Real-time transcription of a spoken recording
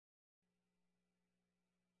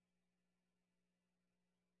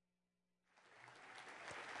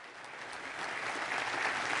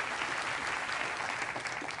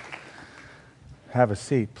Have a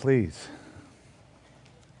seat, please.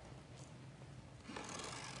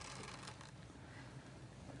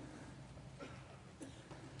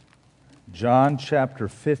 John chapter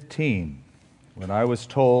 15. When I was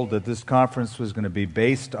told that this conference was going to be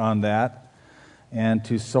based on that, and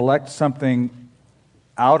to select something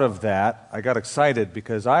out of that, I got excited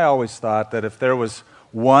because I always thought that if there was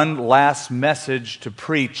one last message to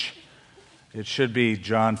preach, it should be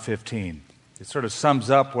John 15. It sort of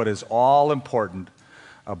sums up what is all important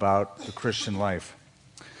about the Christian life.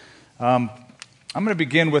 I'm going to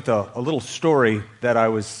begin with a little story that I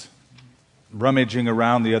was rummaging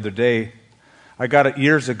around the other day. I got it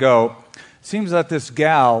years ago. Seems that this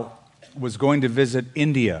gal was going to visit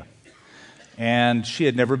India, and she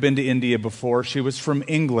had never been to India before. She was from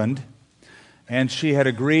England, and she had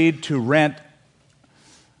agreed to rent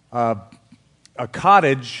a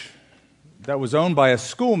cottage that was owned by a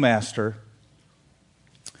schoolmaster,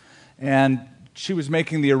 and she was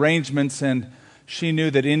making the arrangements, and she knew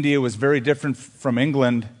that India was very different from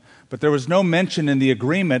England, but there was no mention in the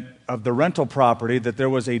agreement of the rental property that there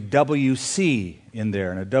was a WC in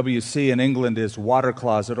there. And a WC in England is water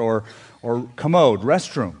closet or commode,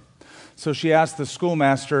 restroom. So she asked the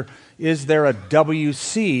schoolmaster, is there a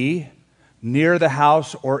WC near the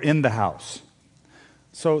house or in the house?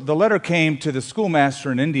 So the letter came to the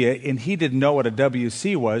schoolmaster in India, and he didn't know what a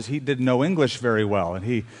WC was. He didn't know English very well, and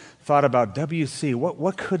he thought about WC.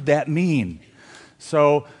 What could that mean?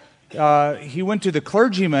 So he went to the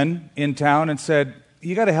clergyman in town and said,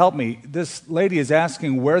 you got to help me. This lady is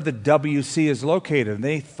asking where the WC is located. And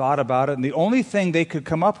they thought about it, and the only thing they could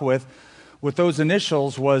come up with those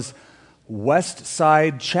initials was West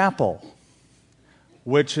Side Chapel,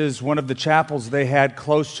 which is one of the chapels they had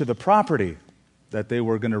close to the property that they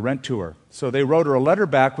were going to rent to her. So they wrote her a letter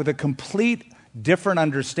back with a complete different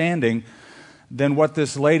understanding than what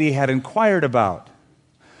this lady had inquired about.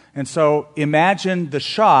 And so imagine the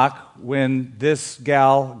shock when this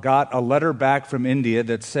gal got a letter back from India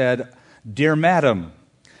that said, Dear Madam,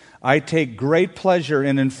 I take great pleasure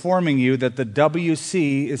in informing you that the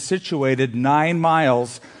WC is situated 9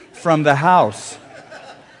 miles from the house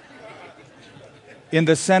in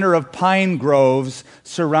the center of pine groves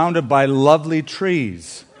surrounded by lovely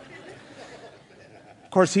trees.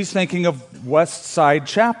 Of course, he's thinking of West Side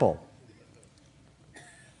Chapel.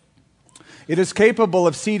 It is capable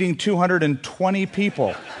of seating 220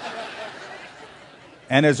 people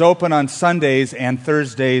and is open on Sundays and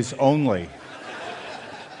Thursdays only.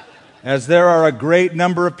 As there are a great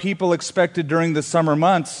number of people expected during the summer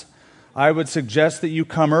months, I would suggest that you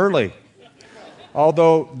come early,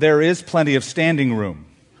 although there is plenty of standing room.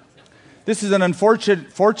 This is an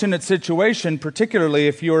unfortunate situation, particularly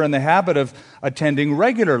if you are in the habit of attending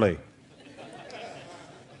regularly.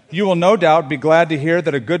 You will no doubt be glad to hear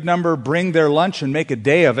that a good number bring their lunch and make a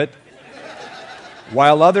day of it,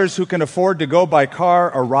 while others who can afford to go by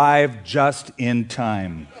car arrive just in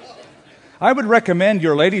time. I would recommend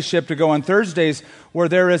your ladyship to go on Thursdays where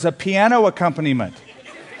there is a piano accompaniment.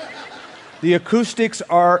 The acoustics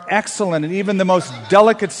are excellent, and even the most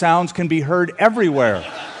delicate sounds can be heard everywhere.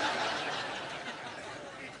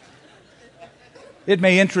 It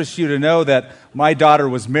may interest you to know that my daughter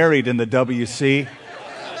was married in the WC,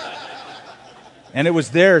 and it was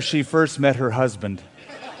there she first met her husband.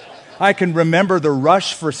 I can remember the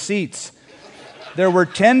rush for seats. There were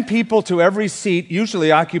 10 people to every seat,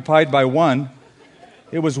 usually occupied by one.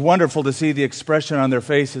 It was wonderful to see the expression on their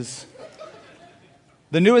faces.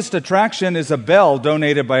 The newest attraction is a bell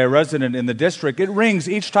donated by a resident in the district. It rings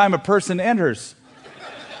each time a person enters.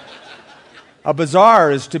 A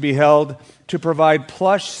bazaar is to be held to provide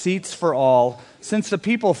plush seats for all, since the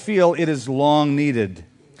people feel it is long needed.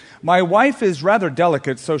 My wife is rather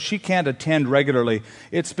delicate, so she can't attend regularly.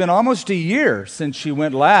 It's been almost a year since she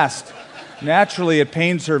went last. Naturally, it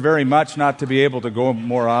pains her very much not to be able to go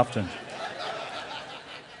more often.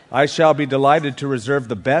 I shall be delighted to reserve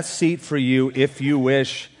the best seat for you if you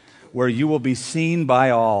wish, where you will be seen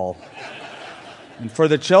by all. And for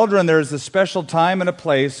the children, there is a special time and a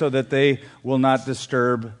place so that they will not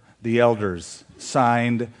disturb the elders.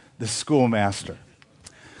 Signed, the schoolmaster.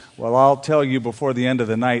 Well, I'll tell you before the end of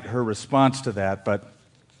the night her response to that, but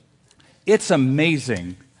it's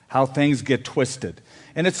amazing how things get twisted.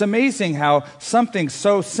 And it's amazing how something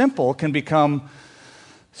so simple can become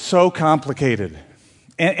so complicated.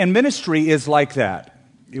 And ministry is like that.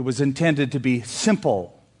 It was intended to be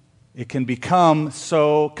simple. It can become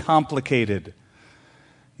so complicated.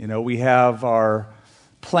 You know, we have our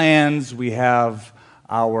plans, we have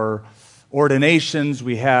our ordinations,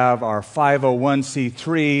 we have our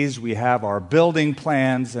 501c3s, we have our building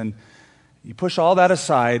plans, and You push all that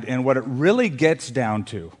aside, and what it really gets down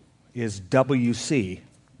to is WC,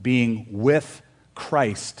 being with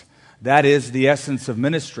Christ. That is the essence of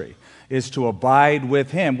ministry, is to abide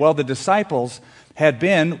with Him. Well, the disciples had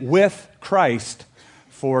been with Christ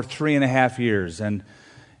for 3.5 years. And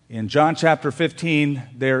in John chapter 15,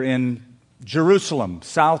 they're in Jerusalem,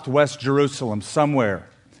 southwest Jerusalem, somewhere,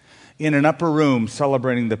 in an upper room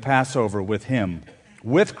celebrating the Passover with Him,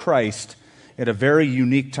 with Christ, at a very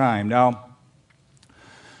unique time. Now,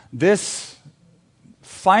 this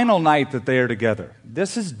final night that they are together,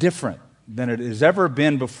 this is different than it has ever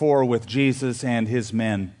been before with Jesus and His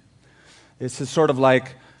men. This is sort of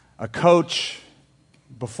like a coach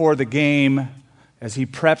before the game as he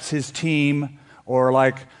preps his team, or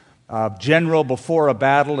like a general before a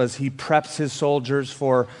battle as he preps his soldiers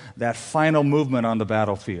for that final movement on the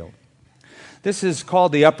battlefield. This is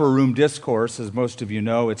called the Upper Room Discourse, as most of you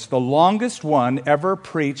know. It's the longest one ever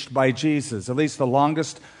preached by Jesus, at least the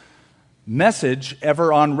longest message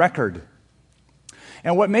ever on record.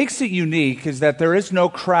 And what makes it unique is that there is no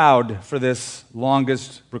crowd for this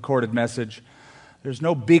longest recorded message. There's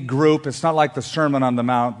no big group. It's not like the Sermon on the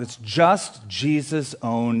Mount. It's just Jesus'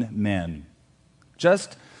 own men.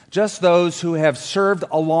 Just those who have served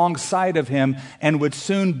alongside of Him and would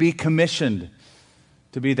soon be commissioned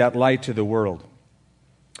to be that light to the world.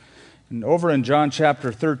 And over in John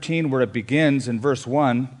chapter 13, where it begins in verse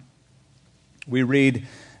 1, we read,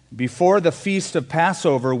 "Before the feast of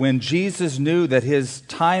Passover, when Jesus knew that His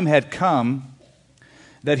time had come,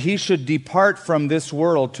 that He should depart from this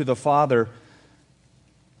world to the Father."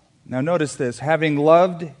 Now notice this, "having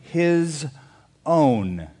loved His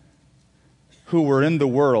own who were in the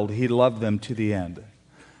world, He loved them to the end."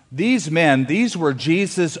 These men, these were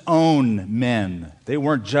Jesus' own men. They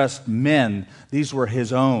weren't just men. These were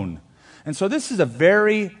His own. And so this is a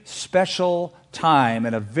very special time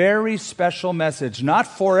and a very special message, not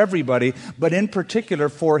for everybody, but in particular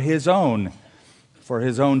for His own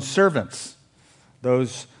servants,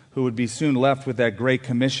 those who would be soon left with that great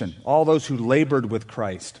commission, all those who labored with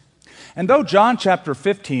Christ. And though John chapter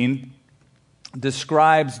 15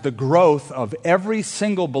 describes the growth of every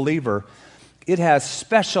single believer, it has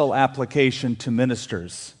special application to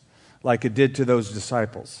ministers, like it did to those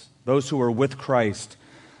disciples, those who were with Christ.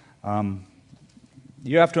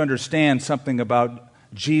 You have to understand something about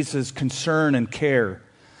Jesus' concern and care.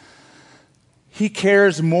 He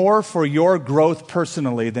cares more for your growth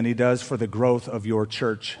personally than He does for the growth of your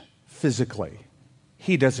church physically.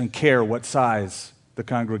 He doesn't care what size the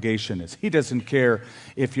congregation is. He doesn't care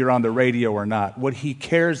if you're on the radio or not. What He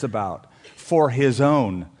cares about for His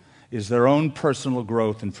own is their own personal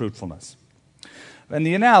growth and fruitfulness. And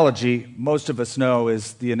the analogy, most of us know,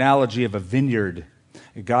 is the analogy of a vineyard.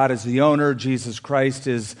 God is the owner, Jesus Christ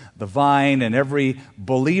is the vine, and every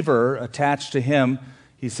believer attached to Him,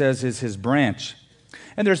 He says, is His branch.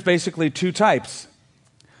 And there's basically two types,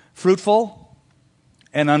 fruitful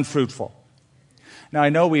and unfruitful. Now, I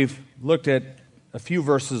know we've looked at a few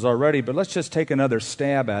verses already, but let's just take another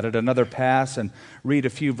stab at it, another pass, and read a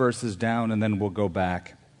few verses down, and then we'll go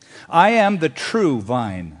back. "I am the true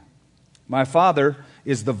vine. My Father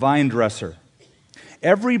is the vine dresser.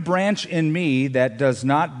 Every branch in me that does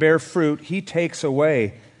not bear fruit, He takes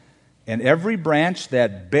away. And every branch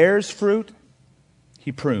that bears fruit,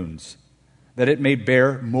 He prunes, that it may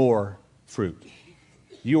bear more fruit.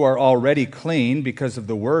 You are already clean because of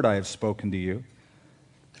the word I have spoken to you.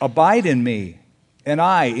 Abide in me, and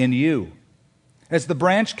I in you. As the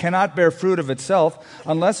branch cannot bear fruit of itself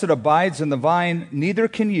unless it abides in the vine, neither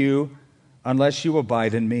can you unless you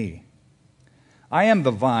abide in me. I am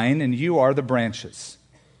the vine, and you are the branches.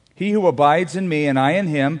 He who abides in me and I in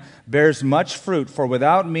him bears much fruit, for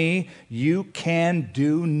without me you can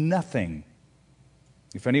do nothing.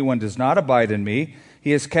 If anyone does not abide in me,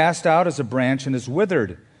 he is cast out as a branch and is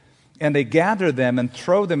withered, and they gather them and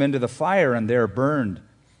throw them into the fire, and they are burned.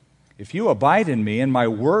 If you abide in me and my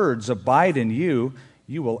words abide in you,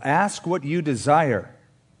 you will ask what you desire,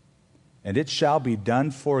 and it shall be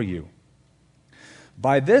done for you.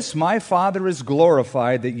 By this my Father is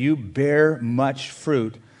glorified, that you bear much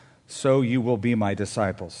fruit, so you will be my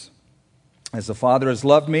disciples. As the Father has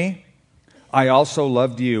loved me, I also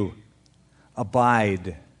loved you.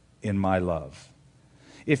 Abide in my love.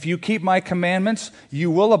 If you keep my commandments, you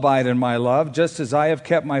will abide in my love, just as I have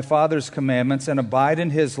kept my Father's commandments and abide in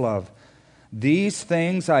his love. These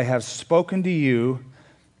things I have spoken to you,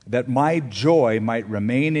 that my joy might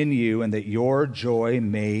remain in you, and that your joy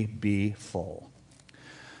may be full.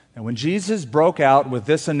 And when Jesus broke out with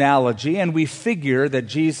this analogy, and we figure that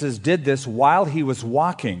Jesus did this while he was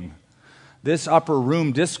walking, this upper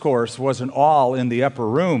room discourse wasn't all in the upper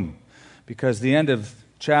room. because the end of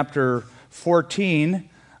chapter 14,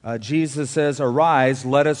 Jesus says, "Arise,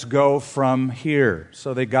 let us go from here."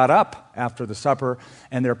 So they got up after the supper,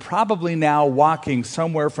 and they're probably now walking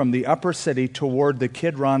somewhere from the upper city toward the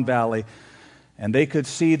Kidron Valley, and they could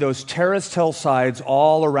see those terraced hillsides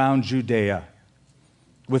all around Judea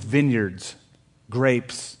with vineyards,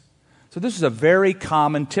 grapes. So this is a very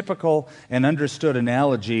common, typical, and understood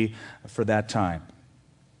analogy for that time.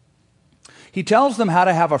 He tells them how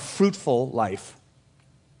to have a fruitful life.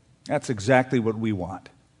 That's exactly what we want.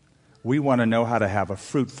 We want to know how to have a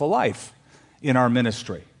fruitful life in our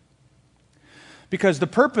ministry. Because the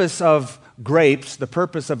purpose of grapes, the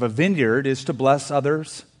purpose of a vineyard, is to bless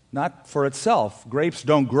others, not for itself. Grapes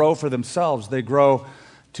don't grow for themselves. They grow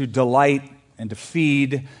to delight and to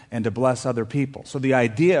feed and to bless other people. So the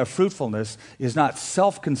idea of fruitfulness is not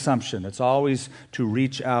self-consumption. It's always to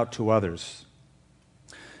reach out to others.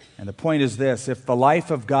 And the point is this: if the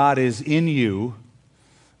life of God is in you,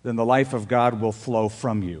 then the life of God will flow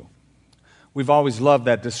from you. We've always loved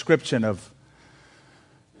that description of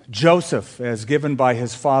Joseph as given by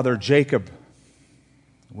his father Jacob,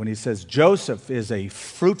 when he says Joseph is a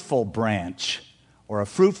fruitful branch or a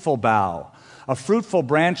fruitful bough, a fruitful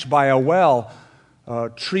branch by a well, a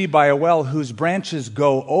tree by a well whose branches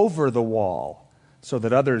go over the wall so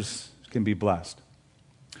that others can be blessed.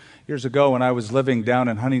 Years ago, when I was living down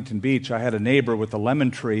in Huntington Beach, I had a neighbor with a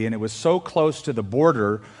lemon tree, and it was so close to the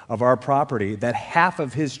border of our property that half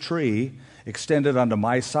of his tree extended onto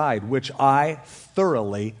my side, which I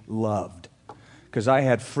thoroughly loved because I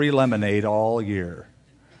had free lemonade all year.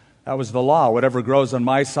 That was the law. Whatever grows on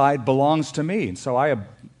my side belongs to me. And so I,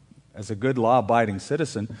 as a good law-abiding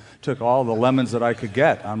citizen, took all the lemons that I could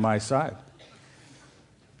get on my side.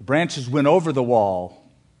 The branches went over the wall.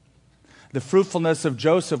 The fruitfulness of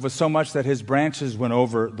Joseph was so much that his branches went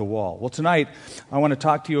over the wall. Well, tonight, I want to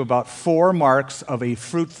talk to you about 4 marks of a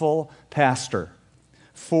fruitful pastor.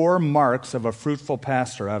 4 marks of a fruitful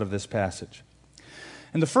pastor out of this passage.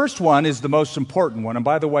 And the first one is the most important one. And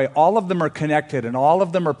by the way, all of them are connected, and all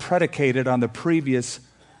of them are predicated on the previous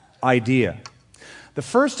idea. The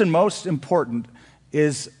first and most important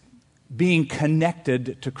is being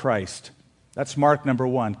connected to Christ. That's mark number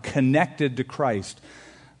 1, connected to Christ.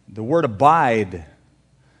 The word abide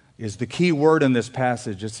is the key word in this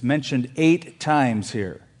passage. It's mentioned 8 times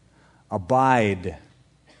here. Abide.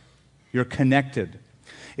 You're connected.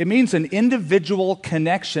 It means an individual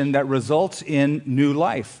connection that results in new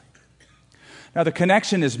life. Now, the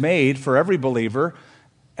connection is made for every believer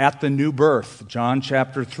at the new birth. John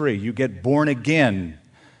chapter 3. You get born again.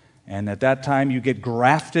 And at that time, you get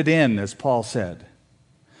grafted in, as Paul said.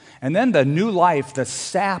 And then the new life, the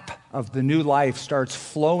sap of the new life starts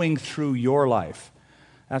flowing through your life.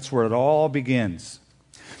 That's where it all begins.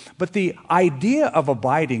 But the idea of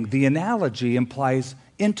abiding, the analogy implies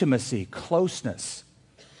intimacy, closeness.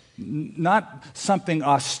 Not something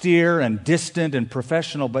austere and distant and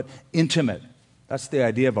professional, but intimate. That's the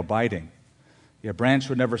idea of abiding. A branch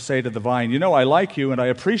would never say to the vine, "You know, I like you and I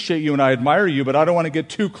appreciate you and I admire you, but I don't want to get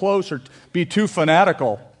too close or be too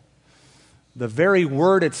fanatical." The very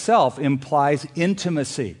word itself implies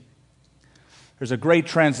intimacy. There's a great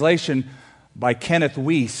translation by Kenneth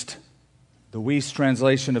Wiest. The Wiest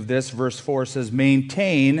translation of this, verse 4, says,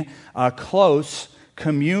 "Maintain a close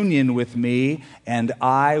communion with me and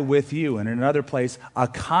I with you." And in another place, "a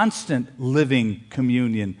constant living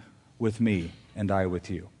communion with me and I with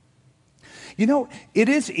you." You know, it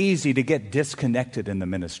is easy to get disconnected in the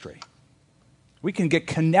ministry. We can get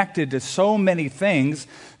connected to so many things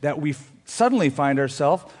that we suddenly find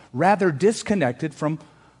ourselves rather disconnected from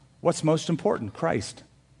what's most important, Christ.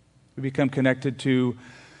 We become connected to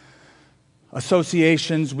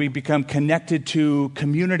associations, we become connected to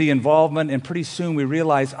community involvement, and pretty soon we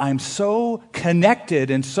realize I'm so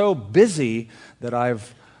connected and so busy that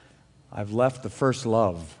I've left the first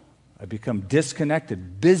love. I become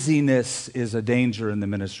disconnected. Busyness is a danger in the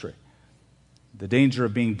ministry. The danger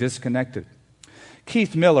of being disconnected.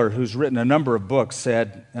 Keith Miller, who's written a number of books,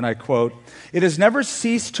 said, and I quote, "It has never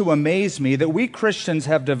ceased to amaze me that we Christians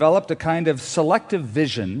have developed a kind of selective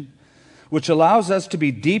vision which allows us to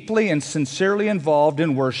be deeply and sincerely involved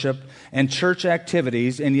in worship and church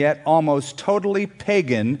activities and yet almost totally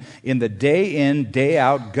pagan in the day-in,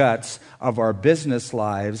 day-out guts of our business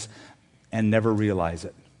lives and never realize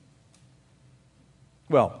it."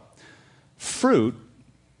 Well, fruit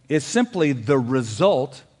is simply the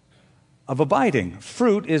result of abiding.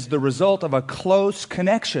 Fruit is the result of a close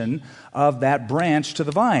connection of that branch to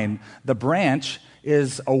the vine. The branch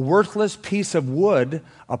is a worthless piece of wood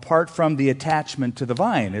apart from the attachment to the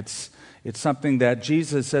vine. It's It's something that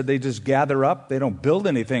Jesus said they just gather up. They don't build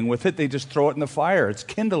anything with it. They just throw it in the fire. It's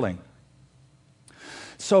kindling.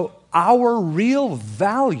 So our real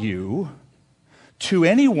value to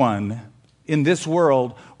anyone in this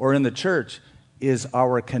world or in the church is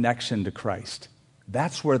our connection to Christ.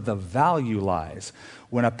 That's where the value lies.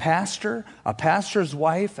 When a pastor, a pastor's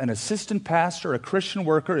wife, an assistant pastor, a Christian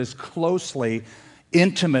worker is closely,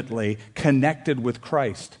 intimately connected with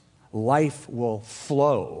Christ, life will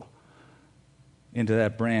flow into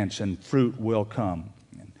that branch and fruit will come.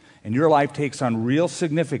 And your life takes on real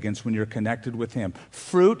significance when you're connected with Him.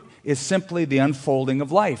 Fruit is simply the unfolding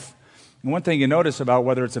of life. And one thing you notice about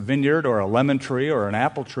whether it's a vineyard or a lemon tree or an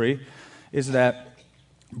apple tree is that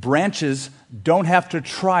branches don't have to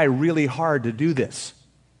try really hard to do this.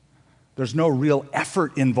 There's no real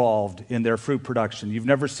effort involved in their fruit production. You've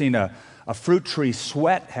never seen a fruit tree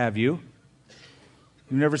sweat, have you?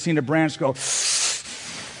 You've never seen a branch go,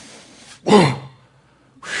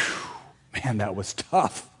 man, that was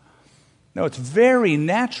tough. No, it's very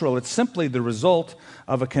natural. It's simply the result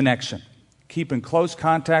of a connection. Keep in close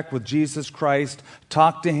contact with Jesus Christ,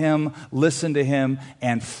 talk to Him, listen to Him,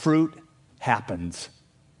 and fruit happens.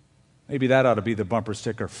 Maybe that ought to be the bumper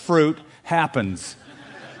sticker. Fruit happens.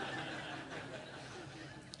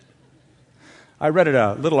 I read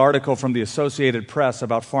a little article from the Associated Press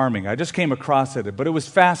about farming. I just came across it, but it was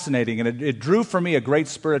fascinating, and it drew for me a great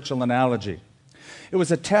spiritual analogy. It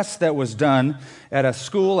was a test that was done at a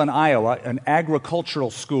school in Iowa, an agricultural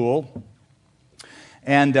school,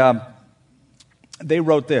 and they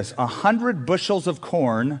wrote this: 100 bushels of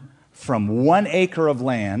corn from 1 acre of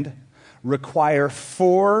land require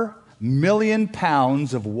 4 million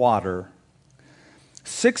pounds of water,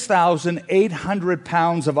 6,800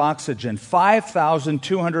 pounds of oxygen,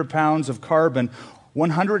 5,200 pounds of carbon,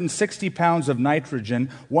 160 pounds of nitrogen,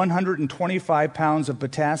 125 pounds of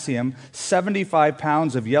potassium, 75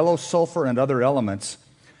 pounds of yellow sulfur and other elements.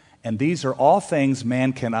 And these are all things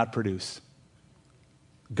man cannot produce.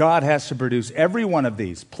 God has to produce every one of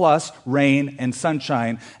these, plus rain and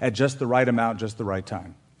sunshine at just the right amount, just the right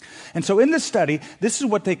time. And so in this study, this is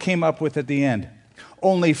what they came up with at the end.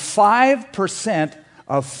 Only 5%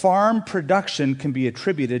 of farm production can be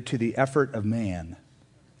attributed to the effort of man.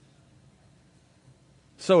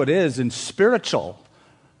 So it is in spiritual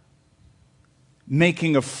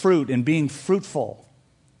making of fruit and being fruitful.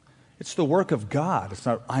 It's the work of God. It's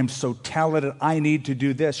not, I'm so talented, I need to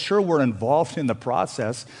do this. Sure, we're involved in the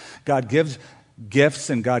process. God gives gifts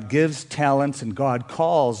and God gives talents and God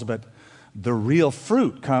calls, but the real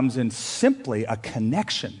fruit comes in simply a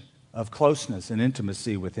connection of closeness and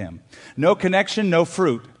intimacy with Him. No connection, no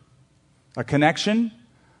fruit. A connection,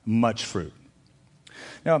 much fruit.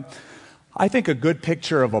 Now, I think a good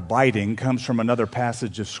picture of abiding comes from another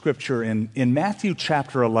passage of Scripture in Matthew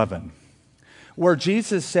chapter 11, where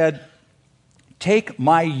Jesus said, take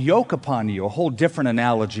my yoke upon you. A whole different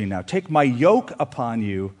analogy now. Take my yoke upon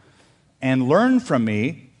you and learn from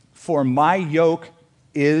me, for my yoke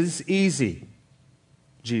is easy.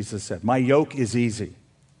 Jesus said, my yoke is easy.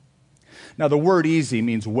 Now, the word easy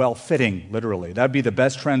means well-fitting, literally. That would be the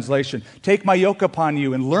best translation. Take my yoke upon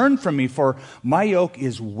you and learn from me, for my yoke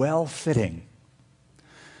is well-fitting.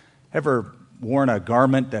 Ever worn a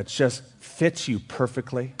garment that just fits you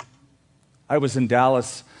perfectly? I was in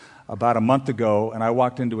Dallas about a month ago, and I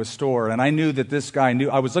walked into a store, and I knew that this guy knew.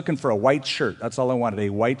 I was looking for a white shirt. That's all I wanted, a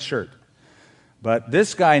white shirt. But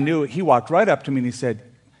this guy knew. He walked right up to me, and he said,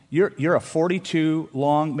 you're a 42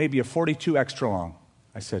 long, maybe a 42 extra long.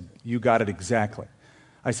 I said, you got it exactly.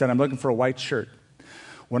 I said, I'm looking for a white shirt.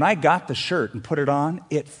 When I got the shirt and put it on,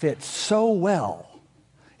 it fit so well.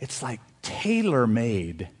 It's like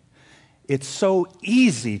tailor-made. It's so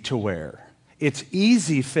easy to wear. It's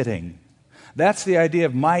easy fitting. That's the idea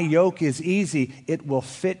of my yoke is easy. It will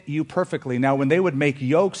fit you perfectly. Now, when they would make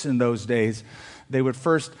yokes in those days, they would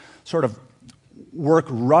first sort of work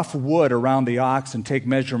rough wood around the ox and take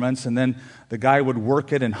measurements, and then the guy would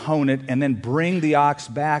work it and hone it and then bring the ox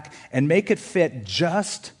back and make it fit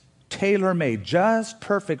just tailor-made, just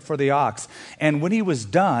perfect for the ox. And when he was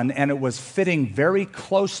done and it was fitting very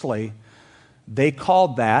closely, they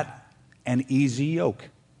called that an easy yoke.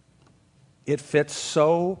 It fits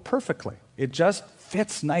so perfectly. It just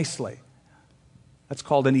fits nicely. That's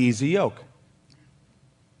called an easy yoke.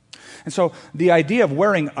 And so the idea of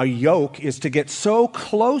wearing a yoke is to get so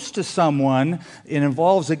close to someone. It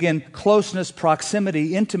involves, again, closeness,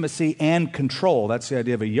 proximity, intimacy, and control. That's the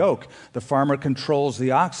idea of a yoke. The farmer controls the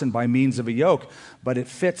oxen by means of a yoke, but it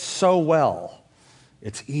fits so well.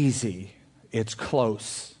 It's easy. It's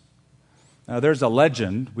close. Now, there's a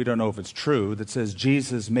legend, we don't know if it's true, that says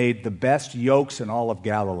Jesus made the best yokes in all of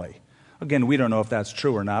Galilee. Again, we don't know if that's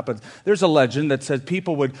true or not, but there's a legend that says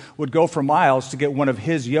people would go for miles to get one of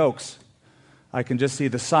his yokes. I can just see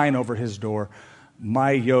the sign over his door,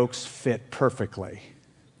 "My yokes fit perfectly."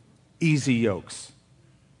 Easy yokes.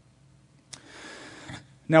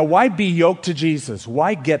 Now, why be yoked to Jesus?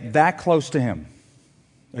 Why get that close to him?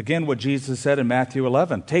 Again, what Jesus said in Matthew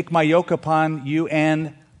 11, "Take my yoke upon you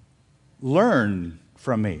and learn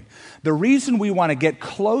from me." The reason we want to get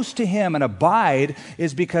close to him and abide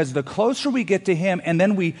is because the closer we get to him and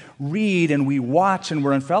then we read and we watch and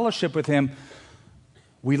we're in fellowship with him,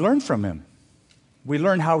 we learn from him. We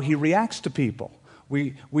learn how he reacts to people.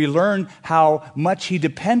 We learn how much he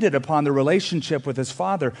depended upon the relationship with his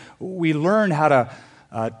Father. We learn how to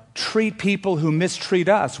treat people who mistreat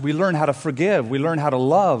us. We learn how to forgive. We learn how to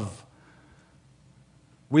love.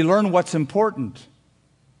 We learn what's important.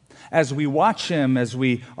 As we watch him, as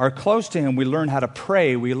we are close to him, we learn how to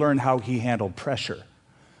pray. We learn how he handled pressure.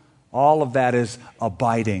 All of that is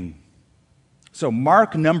abiding. So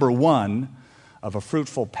mark number one of a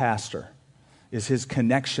fruitful pastor is his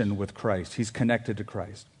connection with Christ. He's connected to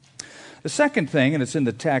Christ. The second thing, and it's in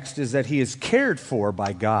the text, is that he is cared for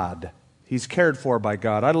by God. He's cared for by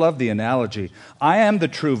God. I love the analogy. I am the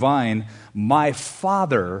true vine. My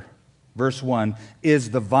Father, verse 1,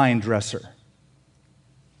 is the vine dresser.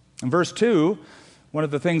 In verse 2, one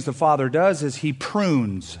of the things the Father does is he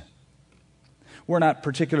prunes. We're not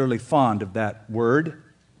particularly fond of that word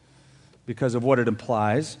because of what it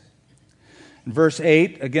implies. In verse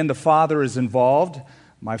 8, again, the Father is involved.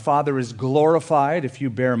 My Father is glorified if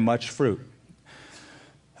you bear much fruit.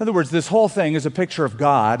 In other words, this whole thing is a picture of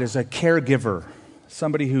God as a caregiver,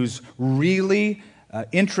 somebody who's really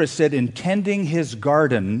interested in tending his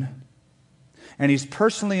garden, and he's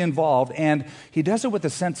personally involved, and he does it with a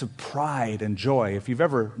sense of pride and joy. If you've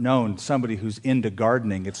ever known somebody who's into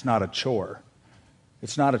gardening, it's not a chore.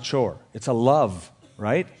 It's not a chore. It's a love,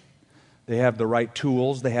 right? They have the right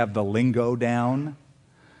tools. They have the lingo down.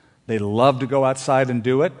 They love to go outside and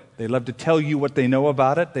do it. They love to tell you what they know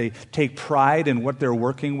about it. They take pride in what they're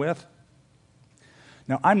working with.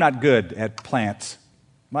 Now, I'm not good at plants.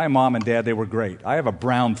 My mom and dad, they were great. I have a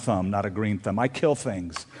brown thumb, not a green thumb. I kill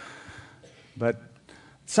things. But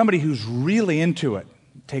somebody who's really into it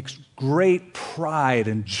takes great pride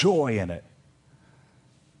and joy in it.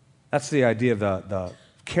 That's the idea of the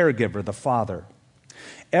caregiver, the father.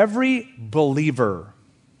 Every believer,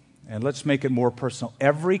 and let's make it more personal,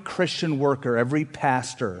 every Christian worker, every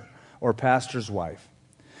pastor or pastor's wife,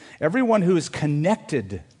 everyone who is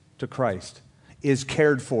connected to Christ is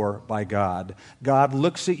cared for by God. God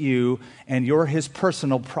looks at you and you're his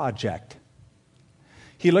personal project.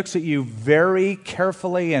 He looks at you very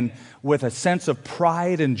carefully and with a sense of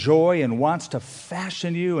pride and joy and wants to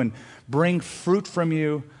fashion you and bring fruit from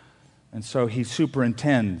you. And so he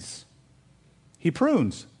superintends. He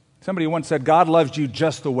prunes. Somebody once said, God loves you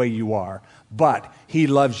just the way you are, but he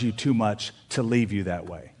loves you too much to leave you that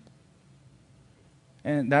way.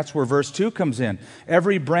 And that's where verse 2 comes in.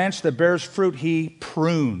 Every branch that bears fruit, he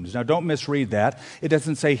prunes. Now, don't misread that. It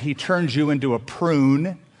doesn't say he turns you into a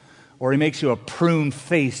prune or he makes you a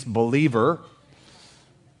prune-faced believer,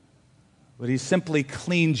 but he simply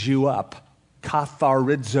cleans you up.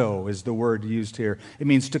 Katharizo is the word used here. It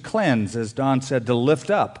means to cleanse, as Don said, to lift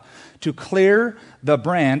up, to clear the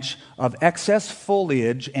branch of excess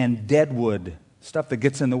foliage and dead wood, stuff that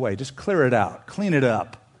gets in the way. Just clear it out, clean it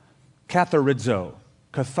up. Katharizo,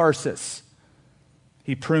 catharsis.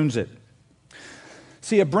 He prunes it.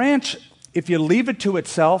 See, a branch, if you leave it to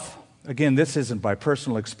itself, again, this isn't by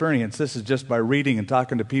personal experience, this is just by reading and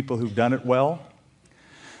talking to people who've done it well.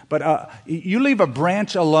 But you leave a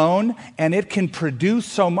branch alone, and it can produce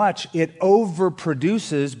so much, it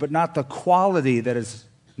overproduces, but not the quality that is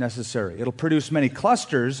necessary. It'll produce many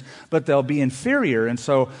clusters, but they'll be inferior. And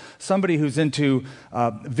so somebody who's into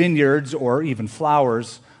vineyards or even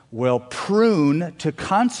flowers will prune to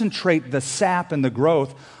concentrate the sap and the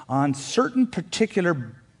growth on certain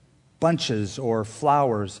particular bunches or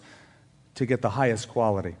flowers to get the highest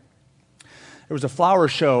quality. There was a flower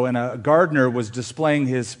show, and a gardener was displaying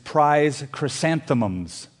his prize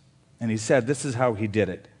chrysanthemums. And he said, this is how he did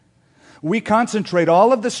it. We concentrate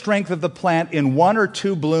all of the strength of the plant in one or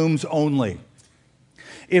two blooms only.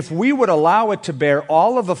 If we would allow it to bear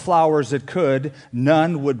all of the flowers it could,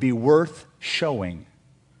 none would be worth showing.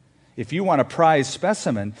 If you want a prize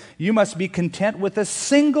specimen, you must be content with a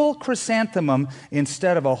single chrysanthemum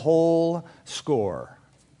instead of a whole score.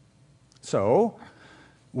 So,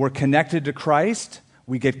 we're connected to Christ.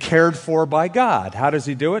 We get cared for by God. How does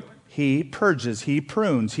he do it? He purges, he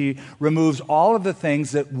prunes, he removes all of the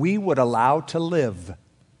things that we would allow to live.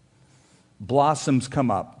 blossoms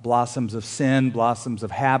come up. Blossoms of sin, blossoms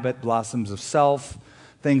of habit, blossoms of self,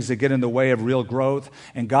 things that get in the way of real growth.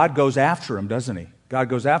 And God goes after them, doesn't he? God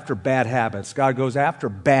goes after bad habits. God goes after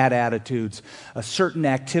bad attitudes, certain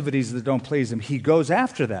activities that don't please him. He goes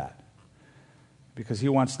after that because he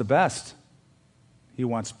wants the best. He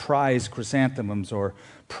wants prize chrysanthemums or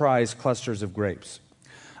prize clusters of grapes.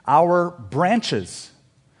 Our branches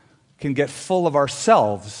can get full of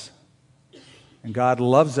ourselves, and God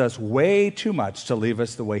loves us way too much to leave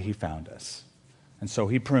us the way he found us. And so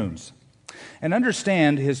he prunes. And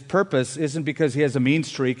understand his purpose isn't because he has a mean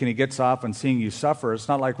streak and he gets off on seeing you suffer. It's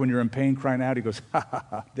not like when you're in pain crying out, he goes, ha, ha,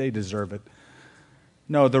 ha, they deserve it.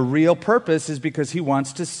 No, the real purpose is because he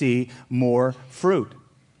wants to see more fruit.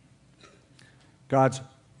 God's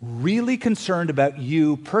really concerned about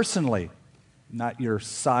you personally, not your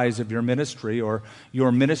size of your ministry or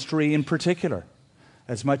your ministry in particular,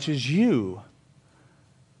 as much as you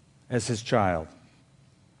as his child.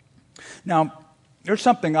 Now, there's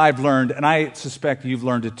something I've learned, and I suspect you've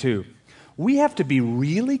learned it too. We have to be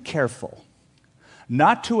really careful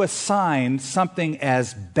not to assign something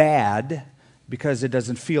as bad because it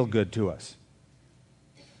doesn't feel good to us.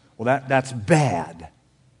 Well, that's bad.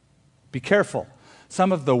 Be careful.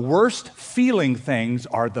 Some of the worst feeling things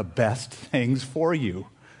are the best things for you.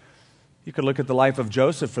 You could look at the life of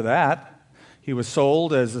Joseph for that. He was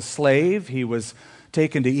sold as a slave. He was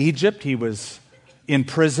taken to Egypt. He was in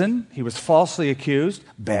prison. He was falsely accused.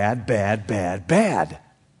 Bad, bad, bad, bad.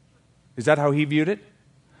 Is that how he viewed it?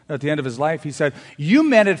 At the end of his life, he said, you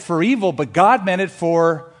meant it for evil, but God meant it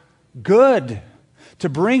for good, to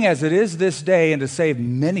bring as it is this day and to save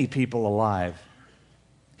many people alive.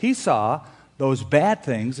 He saw those bad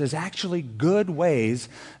things as actually good ways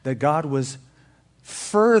that God was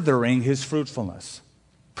furthering his fruitfulness,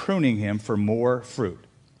 pruning him for more fruit.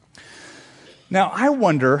 Now, I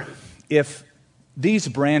wonder if these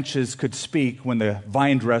branches could speak when the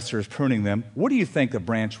vine dresser is pruning them. What do you think a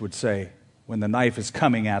branch would say when the knife is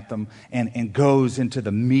coming at them and goes into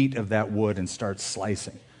the meat of that wood and starts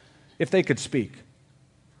slicing? If they could speak.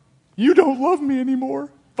 You don't love me anymore,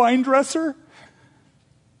 vine dresser.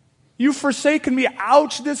 You've forsaken me.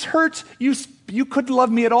 Ouch, this hurts. You couldn't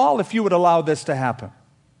love me at all if you would allow this to happen.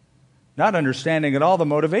 Not understanding at all the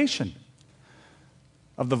motivation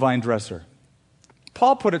of the vine dresser.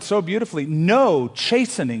 Paul put it so beautifully. No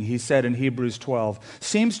chastening, he said in Hebrews 12,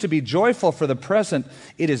 seems to be joyful for the present.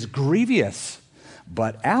 It is grievous,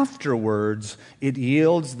 but afterwards it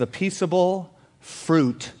yields the peaceable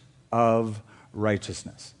fruit of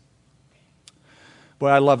righteousness. Boy,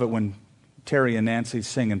 I love it when Terry and Nancy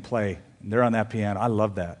sing and play. And they're on that piano. I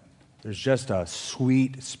love that. There's just a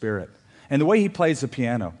sweet spirit. And the way he plays the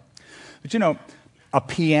piano. But you know, a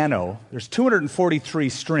piano, there's 243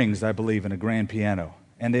 strings, I believe, in a grand piano.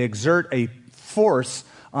 And they exert a force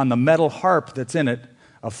on the metal harp that's in it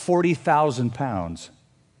of 40,000 pounds.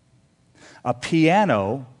 A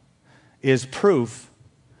piano is proof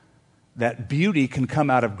that beauty can come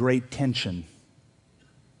out of great tension.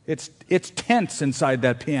 It's tense inside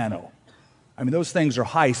that piano. I mean, those things are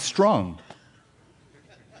high-strung.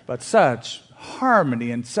 But such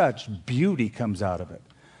harmony and such beauty comes out of it.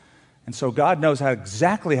 And so God knows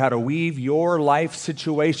exactly how to weave your life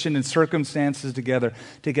situation and circumstances together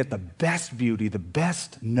to get the best beauty, the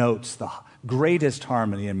best notes, the greatest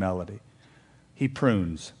harmony and melody. He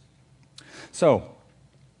prunes. So,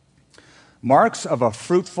 marks of a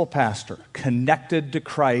fruitful pastor, connected to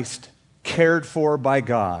Christ, cared for by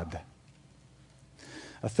God.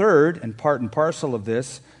 A third, and part and parcel of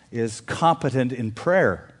this, is competent in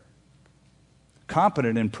prayer.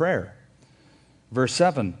 Competent in prayer. Verse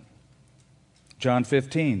 7, John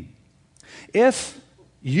 15. If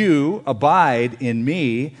you abide in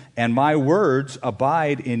me and my words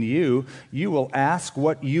abide in you, you will ask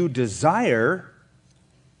what you desire,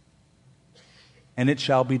 and it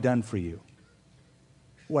shall be done for you.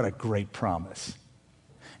 What a great promise.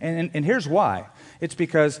 And here's why. It's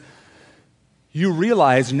because you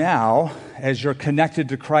realize now, as you're connected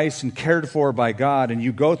to Christ and cared for by God, and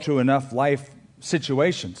you go through enough life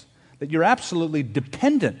situations, that you're absolutely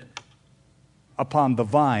dependent upon the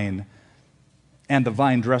vine and the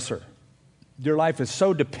vine dresser. Your life is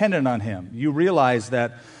so dependent on him. You realize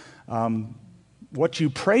that what you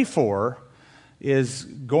pray for is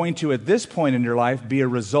going to, at this point in your life, be a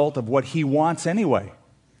result of what he wants anyway.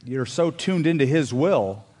 You're so tuned into his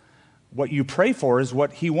will, what you pray for is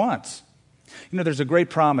what he wants. You know, there's a great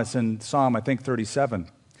promise in Psalm, I think, 37.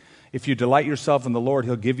 If you delight yourself in the Lord,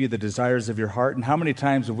 He'll give you the desires of your heart. And how many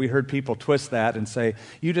times have we heard people twist that and say,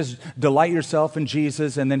 you just delight yourself in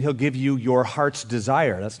Jesus and then He'll give you your heart's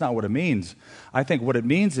desire? That's not what it means. I think what it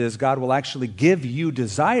means is God will actually give you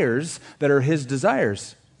desires that are His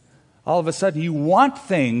desires. All of a sudden you want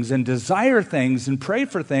things and desire things and pray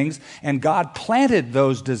for things, and God planted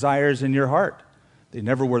those desires in your heart. They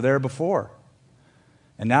never were there before.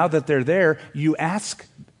 And now that they're there, you ask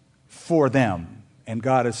for them. And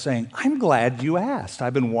God is saying, I'm glad you asked.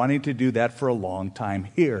 I've been wanting to do that for a long time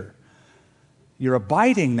here. You're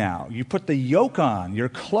abiding now. You put the yoke on. You're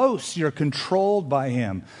close. You're controlled by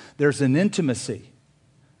Him. There's an intimacy.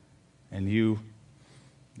 And you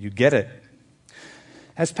get it.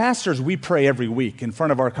 As pastors, we pray every week. In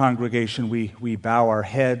front of our congregation, we bow our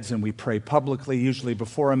heads and we pray publicly, usually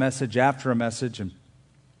before a message, after a message. And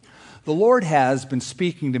the Lord has been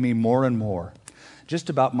speaking to me more and more just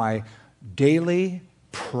about my daily,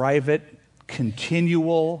 private,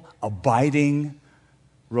 continual, abiding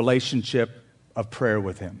relationship of prayer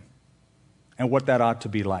with Him and what that ought to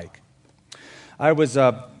be like. I was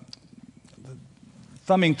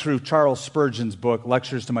thumbing through Charles Spurgeon's book,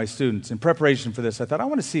 Lectures to My Students. In preparation for this, I thought, I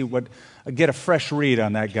want to get a fresh read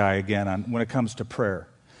on that guy again when it comes to prayer.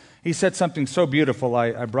 He said something so beautiful,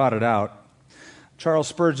 I brought it out. Charles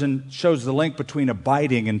Spurgeon shows the link between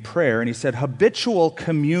abiding and prayer, and he said, habitual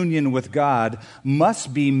communion with God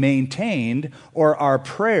must be maintained, or our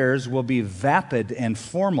prayers will be vapid and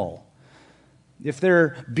formal. If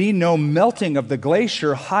there be no melting of the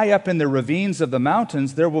glacier high up in the ravines of the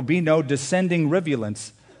mountains, there will be no descending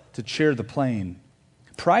rivulets to cheer the plain.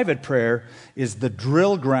 Private prayer is the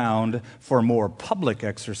drill ground for more public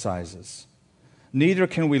exercises. Neither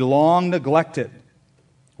can we long neglect it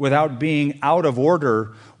without being out of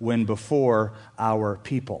order when before our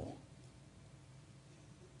people.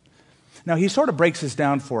 Now, he sort of breaks this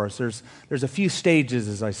down for us. There's a few stages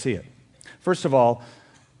as I see it. First of all,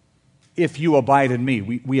 if you abide in me,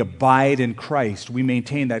 we abide in Christ. We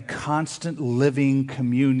maintain that constant living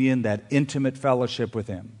communion, that intimate fellowship with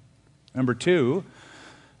Him. Number two,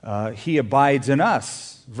 He abides in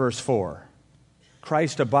us, verse 4.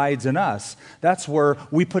 Christ abides in us. That's where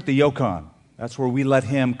we put the yoke on. That's where we let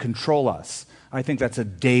Him control us. I think that's a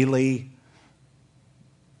daily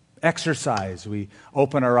exercise. We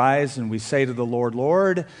open our eyes and we say to the Lord,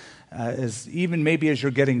 Lord, even maybe as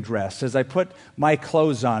you're getting dressed, as I put my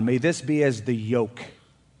clothes on, may this be as the yoke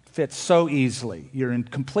fits so easily. You're in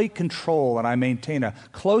complete control, and I maintain a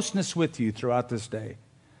closeness with you throughout this day.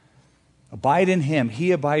 Abide in Him.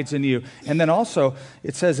 He abides in you. And then also,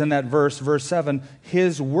 it says in that verse 7,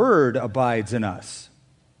 His word abides in us.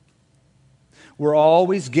 We're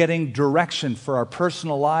always getting direction for our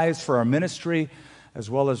personal lives, for our ministry, as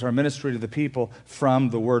well as our ministry to the people from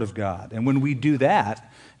the Word of God. And when we do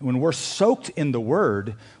that, when we're soaked in the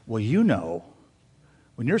Word, well, you know,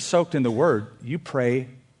 when you're soaked in the Word, you pray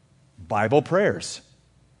Bible prayers.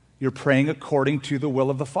 You're praying according to the will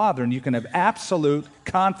of the Father, and you can have absolute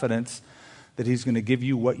confidence that He's going to give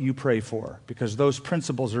you what you pray for, because those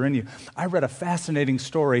principles are in you. I read a fascinating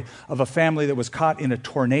story of a family that was caught in a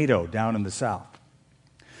tornado down in the South.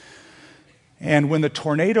 And when the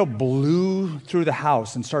tornado blew through the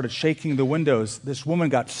house and started shaking the windows, this woman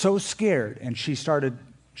got so scared, and she started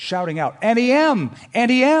shouting out, N-E-M,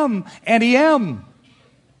 N-E-M, N-E-M.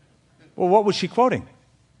 Well, what was she quoting?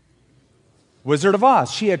 Wizard of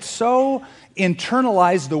Oz. She had so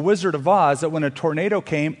internalized the Wizard of Oz that when a tornado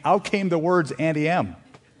came, out came the words N-E-M.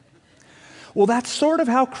 Well, that's sort of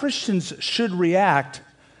how Christians should react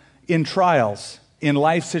in trials, in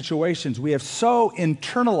life situations. We have so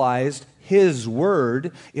internalized His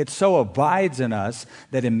Word, it so abides in us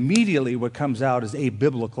that immediately what comes out is a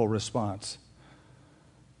biblical response.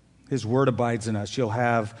 His Word abides in us. You'll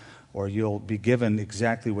have, or you'll be given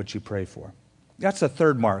exactly what you pray for. That's the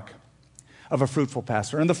third mark of a fruitful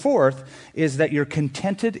pastor. And the fourth is that you're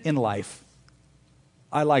contented in life.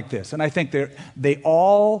 I like this, and I think they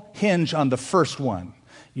all hinge on the first one.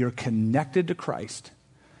 You're connected to Christ.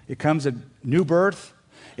 It comes at new birth.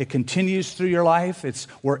 It continues through your life. It's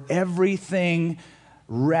where everything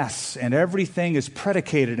rests and everything is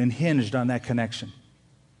predicated and hinged on that connection.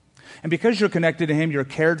 And because you're connected to Him, you're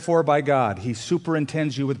cared for by God. He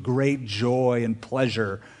superintends you with great joy and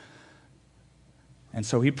pleasure. And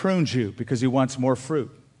so He prunes you because He wants more fruit.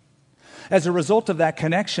 As a result of that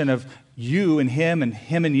connection of you and Him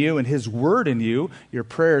and you and His Word in you, your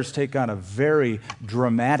prayers take on a very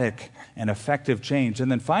dramatic and effective change. And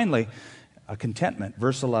then finally, a contentment.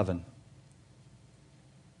 Verse 11.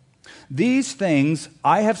 These things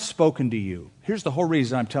I have spoken to you. Here's the whole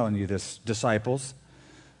reason I'm telling you this, disciples.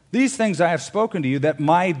 These things I have spoken to you, that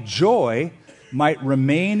my joy might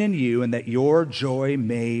remain in you and that your joy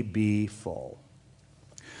may be full.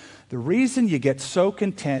 The reason you get so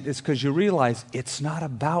content is because you realize it's not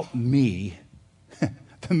about me.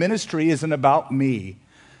 The ministry isn't about me.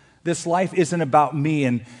 This life isn't about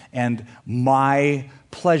me and my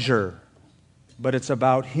pleasure, but it's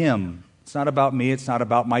about Him. It's not about me. It's not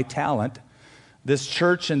about my talent. This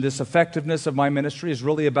church and this effectiveness of my ministry is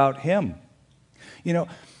really about Him. You know,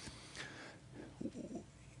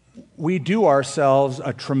 we do ourselves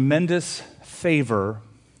a tremendous favor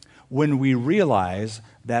when we realize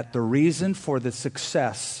that the reason for the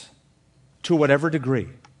success, to whatever degree,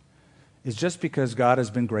 is just because God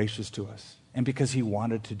has been gracious to us and because He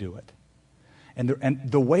wanted to do it. And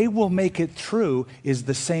the way we'll make it through is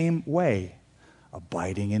the same way,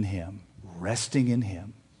 abiding in Him, resting in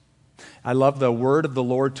Him. I love the word of the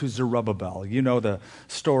Lord to Zerubbabel. You know the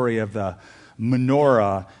story of the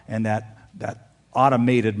menorah and that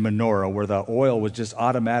automated menorah where the oil was just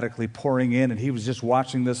automatically pouring in and he was just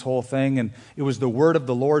watching this whole thing. And it was the word of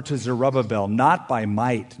the Lord to Zerubbabel, not by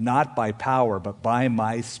might, not by power, but by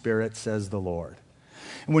my Spirit, says the Lord.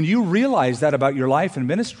 And when you realize that about your life and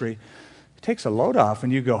ministry, it takes a load off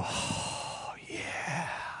and you go, oh, yeah,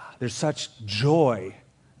 there's such joy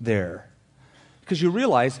there. Because you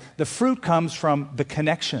realize the fruit comes from the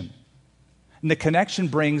connection. And the connection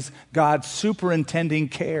brings God's superintending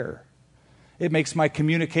care. It makes my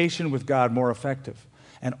communication with God more effective.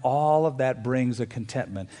 And all of that brings a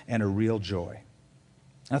contentment and a real joy.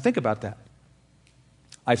 Now think about that.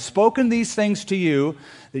 I've spoken these things to you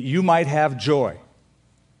that you might have joy.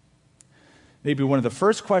 Maybe one of the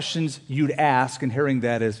first questions you'd ask in hearing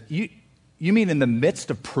that is, you mean in the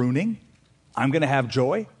midst of pruning, I'm going to have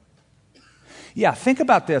joy? Yeah, think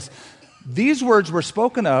about this. These words were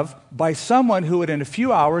spoken of by someone who would in a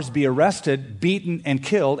few hours be arrested, beaten, and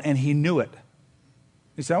killed, and he knew it.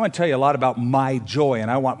 He said, I want to tell you a lot about my joy,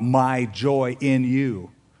 and I want my joy in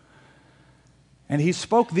you. And he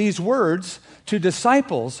spoke these words to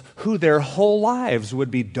disciples who their whole lives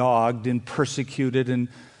would be dogged and persecuted and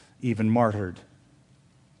even martyred.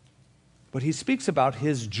 But he speaks about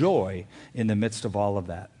his joy in the midst of all of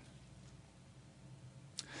that.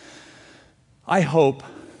 I hope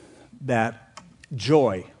that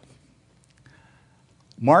joy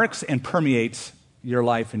marks and permeates your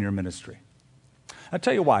life and your ministry. I'll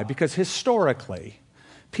tell you why. Because historically,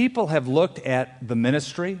 people have looked at the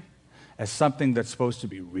ministry as something that's supposed to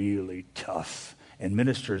be really tough. And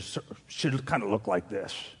ministers should kind of look like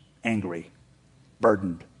this: angry,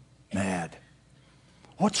 burdened, mad.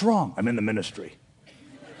 What's wrong? I'm in the ministry.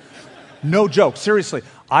 No joke. Seriously.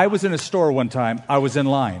 I was in a store one time. I was in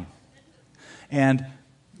line. And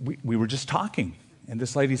we were just talking. And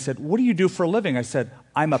this lady said, what do you do for a living? I said,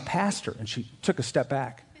 I'm a pastor. And she took a step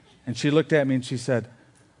back. And she looked at me and she said,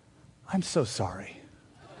 I'm so sorry.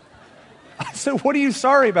 I said, what are you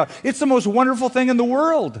sorry about? It's the most wonderful thing in the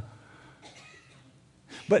world.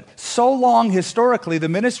 But so long historically, the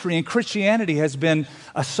ministry in Christianity has been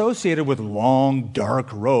associated with long, dark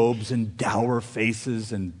robes and dour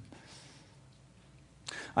faces. And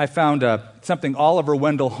I found something Oliver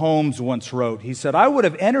Wendell Holmes once wrote. He said, I would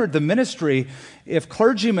have entered the ministry if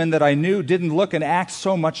clergymen that I knew didn't look and act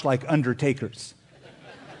so much like undertakers.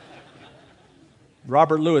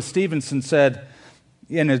 Robert Louis Stevenson said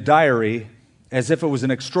in his diary, as if it was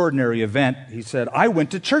an extraordinary event, he said, I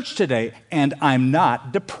went to church today and I'm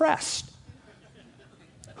not depressed.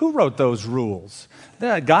 Who wrote those rules?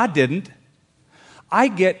 God didn't. I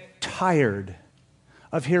get tired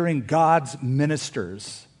of hearing God's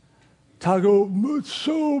ministers talk, oh, it's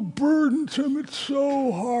so burdensome, it's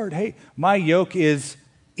so hard. Hey, my yoke is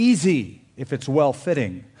easy if it's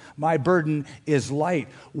well-fitting. My burden is light.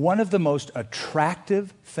 One of the most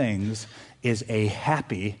attractive things is a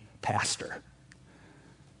happy pastor.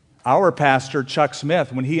 Our pastor, Chuck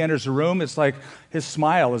Smith, when he enters a room, it's like his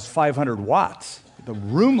smile is 500 watts. The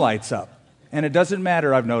room lights up. And it doesn't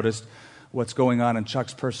matter, I've noticed, what's going on in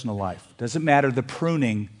Chuck's personal life. It doesn't matter the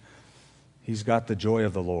pruning. He's got the joy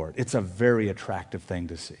of the Lord. It's a very attractive thing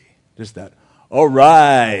to see. Just that, all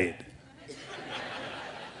right.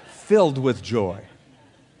 Filled with joy.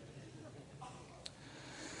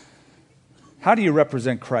 How do you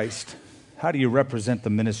represent Christ? How do you represent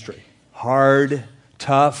the ministry? Hard,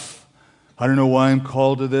 tough, I don't know why I'm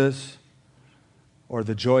called to this? Or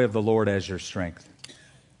the joy of the Lord as your strength?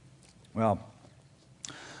 Well,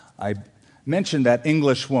 I mentioned that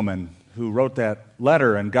English woman who wrote that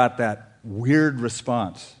letter and got that weird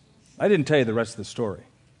response. I didn't tell you the rest of the story.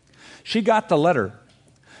 She got the letter.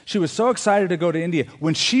 She was so excited to go to India.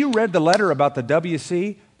 When she read the letter about the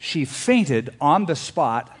WC, she fainted on the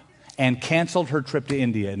spot and canceled her trip to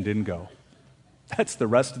India and didn't go. That's the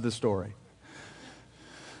rest of the story.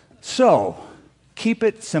 So, keep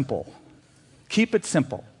it simple. Keep it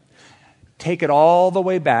simple. Take it all the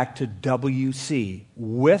way back to WC,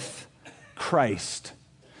 with Christ.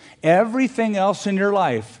 Everything else in your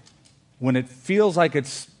life, when it feels like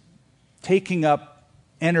it's taking up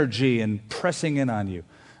energy and pressing in on you,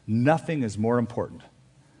 nothing is more important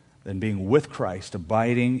than being with Christ,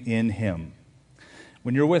 abiding in Him.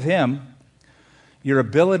 When you're with Him, your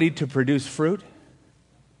ability to produce fruit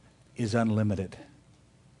is unlimited.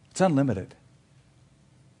 It's unlimited.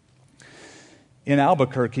 In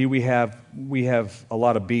Albuquerque, we have a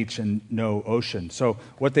lot of beach and no ocean. So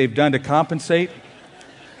what they've done to compensate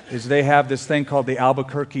is they have this thing called the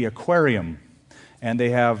Albuquerque Aquarium, and they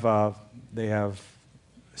have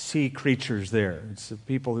sea creatures there. It's the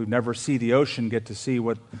people who never see the ocean get to see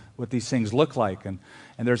what these things look like, and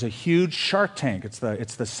there's a huge shark tank. It's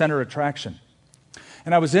the center attraction.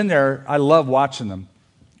 And I was in there. I love watching them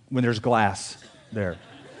when there's glass there.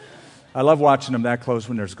 I love watching them that close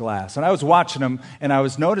when there's glass. And I was watching them, and I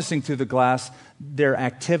was noticing through the glass their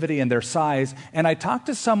activity and their size. And I talked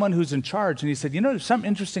to someone who's in charge, and he said, there's something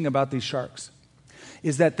interesting about these sharks,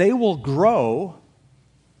 is that they will grow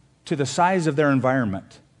to the size of their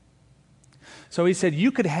environment. So he said,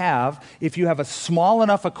 you could have, if you have a small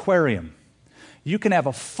enough aquarium, you can have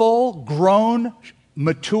a full-grown,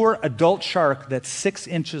 mature adult shark that's 6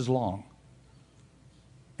 inches long.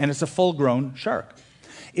 And it's a full-grown shark.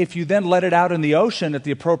 If you then let it out in the ocean at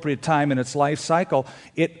the appropriate time in its life cycle,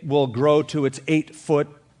 it will grow to its 8-foot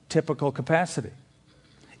typical capacity.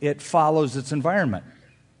 It follows its environment.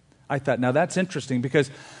 I thought, now that's interesting, because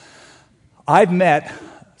I've met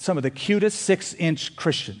some of the cutest 6-inch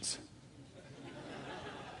Christians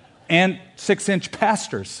and 6-inch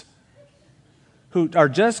pastors who are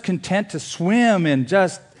just content to swim in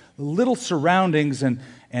just little surroundings and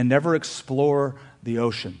never explore the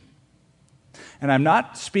ocean. And I'm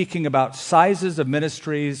not speaking about sizes of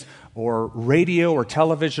ministries or radio or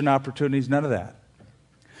television opportunities, none of that.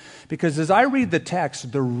 Because as I read the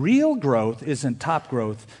text, the real growth isn't top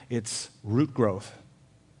growth, it's root growth.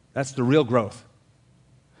 That's the real growth.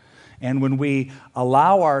 And when we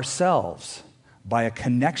allow ourselves, by a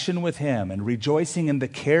connection with Him and rejoicing in the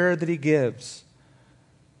care that He gives,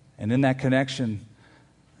 and in that connection,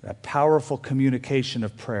 that powerful communication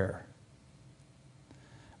of prayer,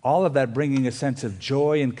 all of that bringing a sense of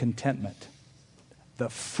joy and contentment, the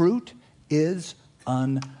fruit is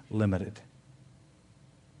unlimited.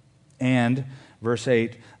 And, verse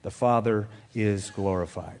 8, the Father is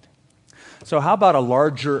glorified. So how about a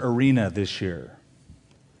larger arena this year?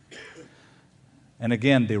 And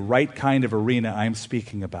again, the right kind of arena I'm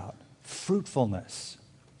speaking about. Fruitfulness,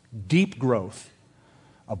 deep growth,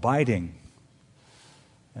 abiding,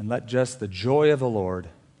 and let just the joy of the Lord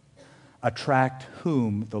attract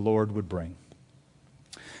whom the Lord would bring.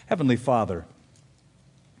 Heavenly Father,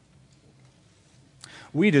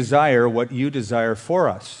 we desire what You desire for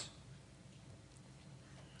us.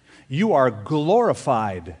 You are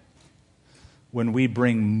glorified when we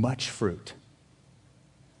bring much fruit.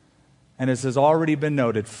 And as has already been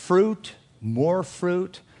noted, fruit, more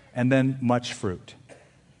fruit, and then much fruit.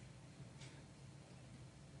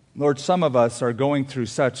 Lord, some of us are going through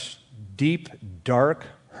such deep, dark,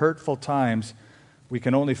 hurtful times, we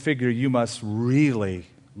can only figure You must really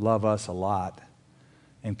love us a lot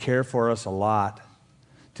and care for us a lot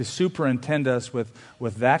to superintend us with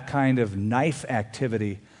that kind of knife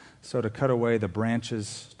activity, so to cut away the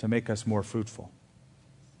branches to make us more fruitful.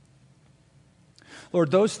 Lord,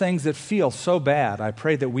 those things that feel so bad, I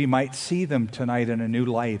pray that we might see them tonight in a new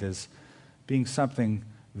light as being something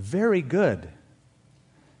very good,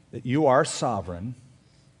 that You are sovereign,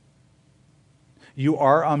 You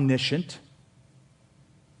are omniscient,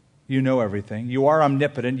 You know everything, You are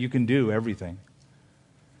omnipotent, You can do everything.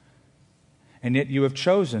 And yet You have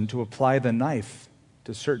chosen to apply the knife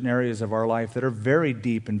to certain areas of our life that are very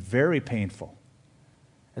deep and very painful.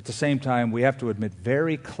 At the same time, we have to admit,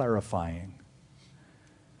 very clarifying.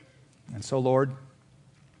 And so, Lord,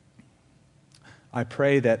 I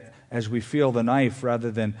pray that as we feel the knife,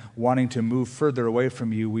 rather than wanting to move further away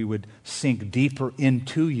from You, we would sink deeper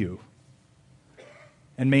into You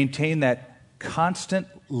and maintain that constant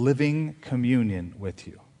living communion with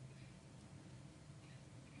You.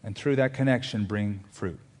 And through that connection, bring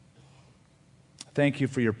fruit. Thank You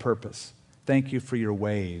for Your purpose. Thank You for Your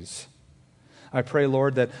ways. I pray,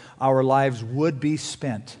 Lord, that our lives would be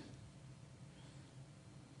spent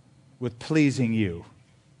with pleasing You,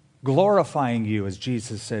 glorifying You, as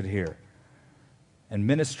Jesus said here, and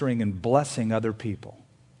ministering and blessing other people.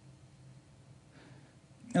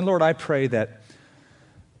 And Lord, I pray that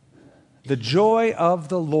the joy of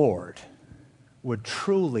the Lord would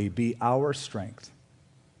truly be our strength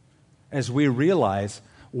as we realize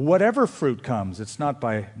whatever fruit comes, it's not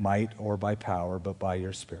by might or by power, but by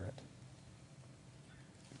your Spirit.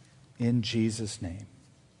 In Jesus' name,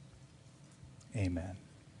 amen.